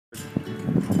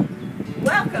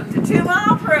Welcome to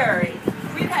Mile Prairie.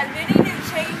 We've had many new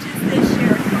changes this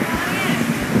year. Come on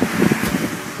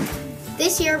in.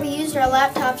 This year we used our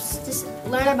laptops to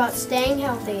learn about staying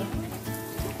healthy.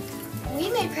 We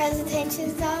made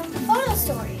presentations on photo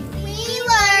story. We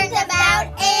learned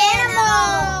about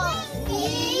animals. We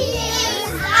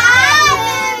used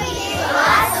our movies.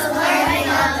 Lots of learning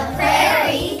on the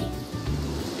prairie.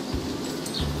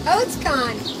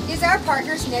 OatsCon is our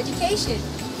partners in education.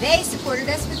 They supported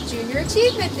us with junior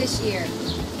achievement this year.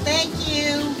 Thank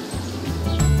you.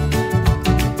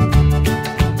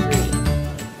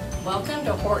 Welcome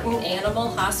to Horton Animal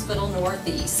Hospital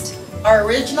Northeast. Our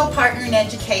original partner in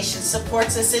education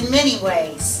supports us in many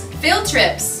ways. Field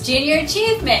trips, junior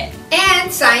achievement,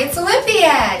 And Science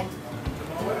Olympiad.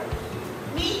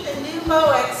 Meet the new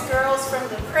MOEX girls from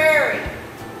the Prairie.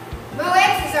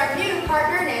 MOEX is our new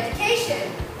partner in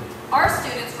education. our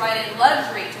students ride in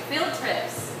luxury to field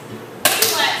trips.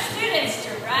 We want students to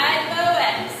ride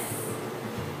MOEX.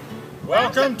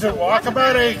 Welcome to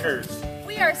Walkabout Acres.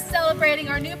 We are celebrating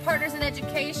our new partners in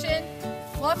education,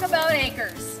 Walkabout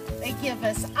Acres. They give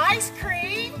us ice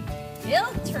cream,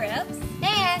 Field trips,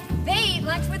 And they eat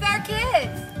lunch with our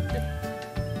kids.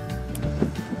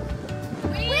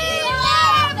 We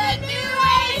love the new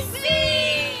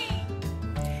AC!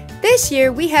 This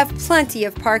year we have plenty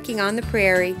of parking on the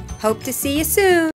prairie. Hope to see you soon.